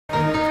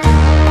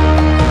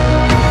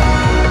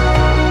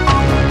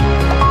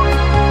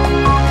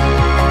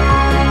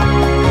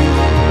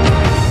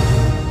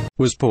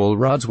Was Paul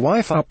Rudd's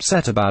wife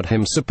upset about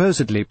him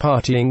supposedly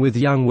partying with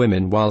young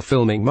women while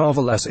filming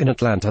Marvelous in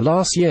Atlanta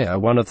last year?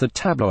 One of the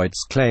tabloids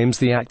claims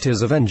the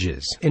actor's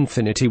Avengers: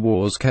 Infinity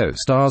War's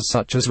co-stars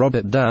such as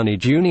Robert Downey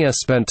Jr.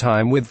 spent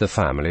time with the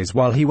families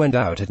while he went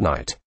out at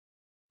night.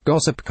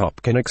 Gossip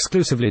Cop can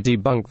exclusively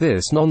debunk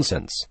this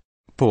nonsense.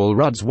 Paul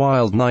Rudd's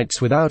wild nights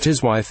without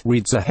his wife,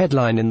 reads a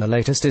headline in the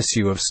latest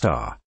issue of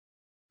Star.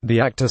 The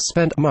actor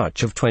spent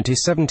much of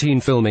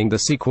 2017 filming the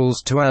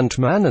sequels to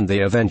Ant-Man and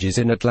the Avengers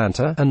in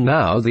Atlanta, and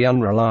now the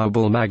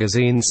Unreliable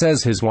magazine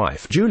says his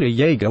wife, Julie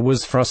Yeager,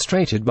 was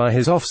frustrated by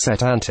his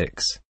offset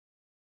antics.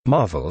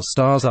 Marvel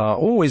stars are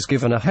always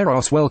given a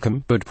hero's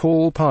welcome, but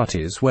Paul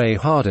parties way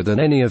harder than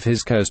any of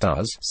his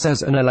co-stars,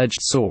 says an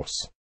alleged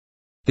source.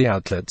 The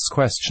outlet's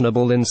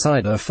questionable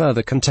insider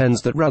further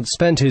contends that Rudd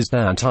spent his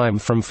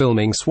downtime from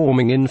filming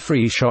swarming in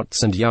free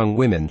shots and young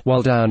women,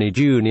 while Downey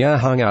Jr.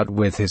 hung out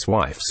with his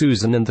wife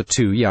Susan and the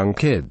two young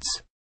kids.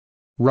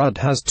 Rudd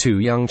has two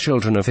young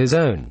children of his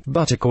own,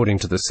 but according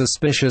to the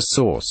suspicious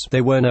source,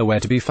 they were nowhere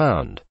to be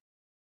found.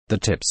 The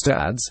tipster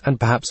adds, and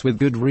perhaps with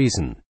good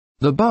reason,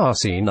 the bar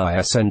scene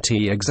isn't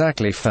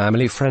exactly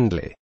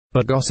family-friendly.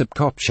 But Gossip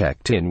Cop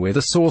checked in with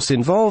a source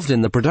involved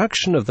in the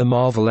production of the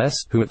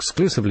Marvelous, who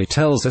exclusively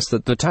tells us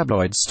that the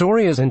tabloid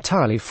story is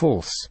entirely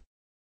false.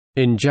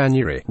 In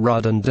January,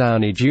 Rudd and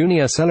Downey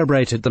Jr.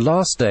 celebrated the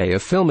last day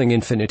of filming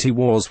Infinity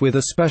Wars with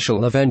a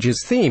special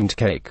Avengers-themed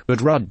cake,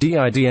 but Rudd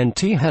didn't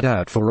head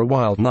out for a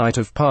wild night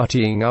of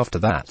partying after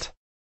that.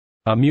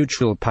 A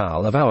mutual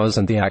pal of ours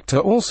and the actor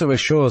also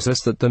assures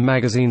us that the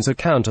magazine's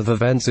account of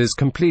events is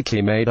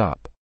completely made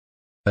up.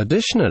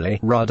 Additionally,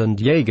 Rudd and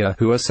Yeager,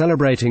 who are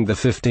celebrating the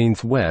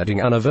 15th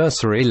wedding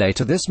anniversary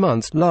later this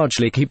month,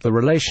 largely keep the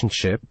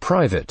relationship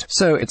private,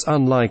 so it's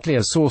unlikely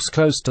a source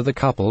close to the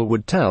couple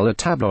would tell a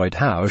tabloid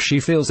how she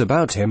feels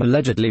about him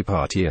allegedly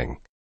partying.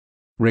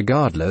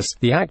 Regardless,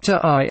 the actor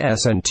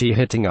isn't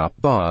hitting up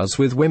bars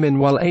with women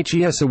while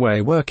he's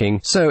away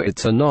working, so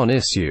it's a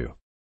non-issue.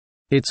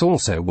 It's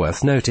also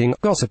worth noting,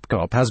 Gossip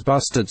Cop has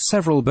busted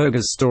several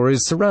bogus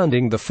stories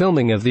surrounding the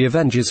filming of the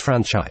Avengers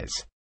franchise.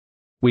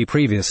 We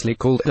previously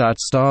called out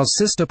Star's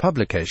sister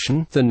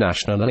publication, The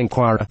National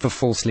Enquirer, for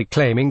falsely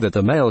claiming that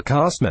the male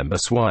cast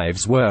members'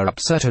 wives were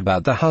upset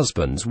about their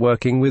husbands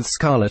working with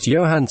Scarlett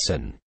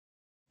Johansson.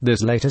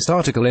 This latest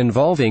article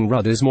involving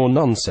Rudd is more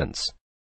nonsense.